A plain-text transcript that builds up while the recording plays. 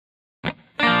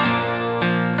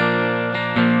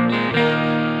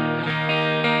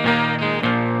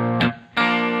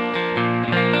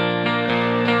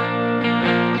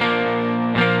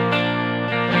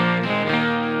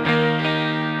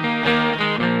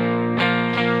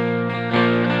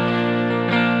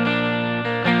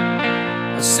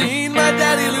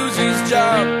his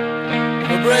job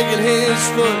for breaking his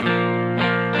foot.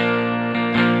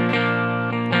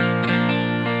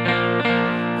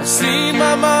 I seen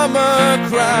my mama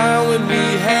cry when we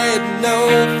had no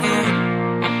food.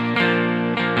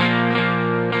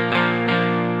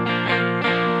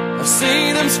 I've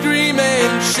seen him scream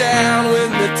and shout when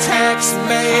the tax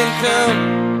man come.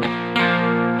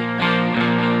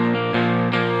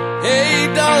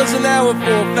 $8 an hour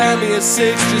for a family of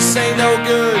 6 just ain't no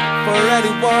good for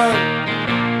anyone.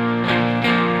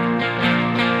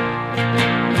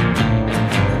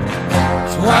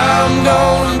 So I'm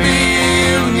gonna be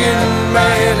a union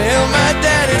man, help my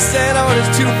daddy stand on his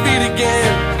 2 feet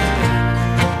again.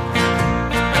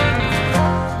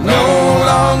 No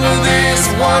longer this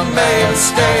one-man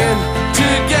stand,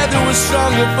 together we're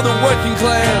stronger for the working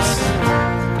class.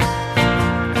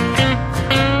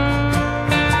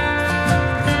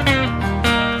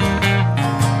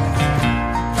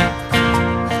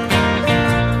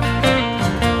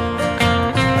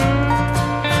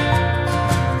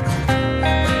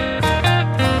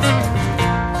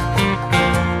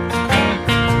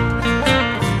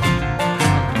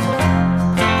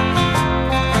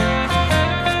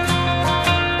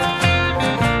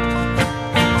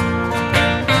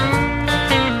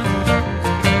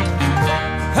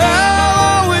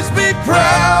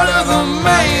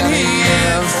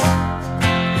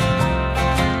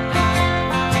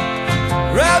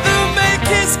 Rather make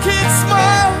his kids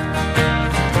smile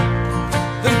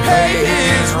than pay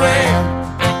his rent.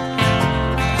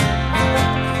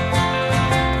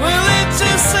 Well, it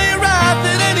just ain't right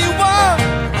that anyone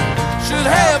should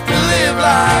have to live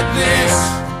like this.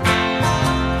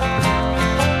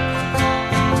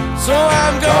 So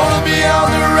I'm gonna be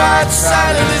on the right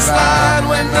side of this line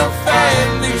when the fan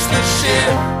leaves the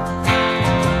ship.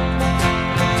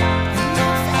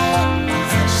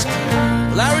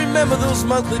 I remember those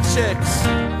monthly checks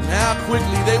and how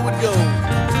quickly they would go.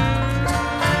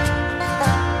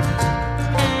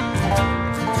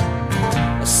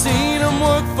 I seen them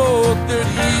work for 30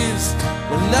 years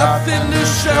with nothing to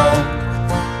show.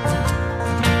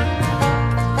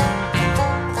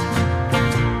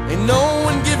 Ain't no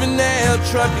one giving their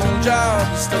trucking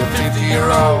jobs to a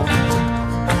 50-year-old.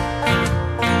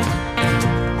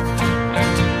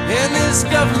 And this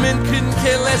government couldn't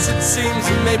care less, it seems,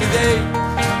 and maybe they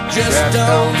just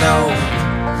don't know.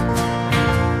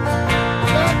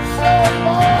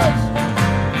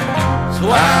 So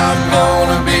I'm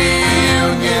gonna be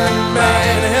a union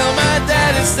man, help my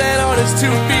daddy stand on his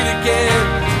 2 feet again.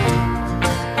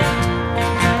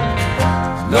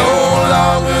 No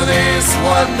longer this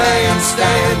one-man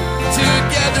stand,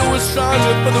 together we're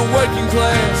stronger for the working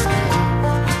class.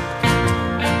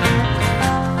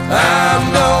 I'm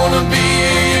gonna be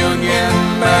a union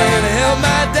man, help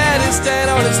my daddy stand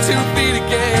on his 2 feet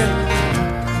again.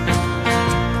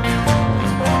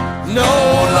 No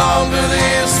longer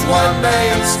this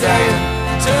one-man stand,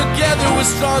 together we're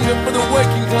stronger for the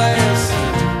working class.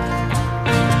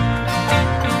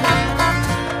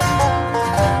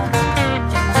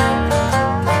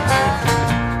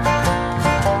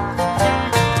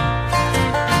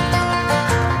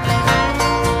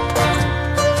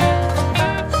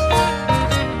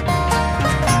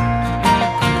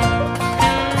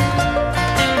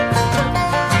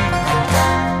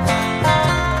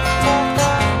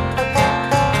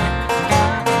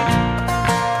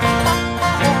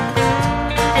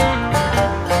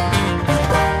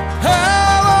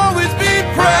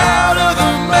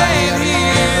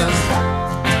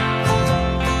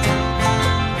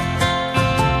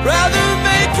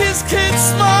 His kids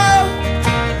smile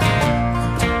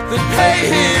than pay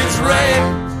his rent.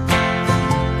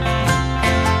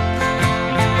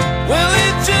 Well,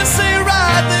 it just ain't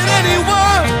right that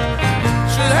anyone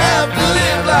should have to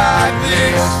live like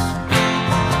this.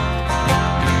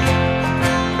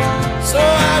 So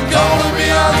I'm gonna be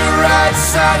on the right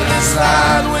side of this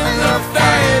line when the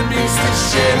fan beats the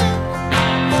shit.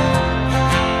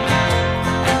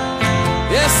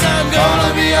 Yes, I'm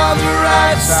gonna be on the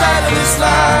right side of this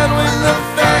line when the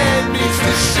fan beats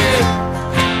the shit.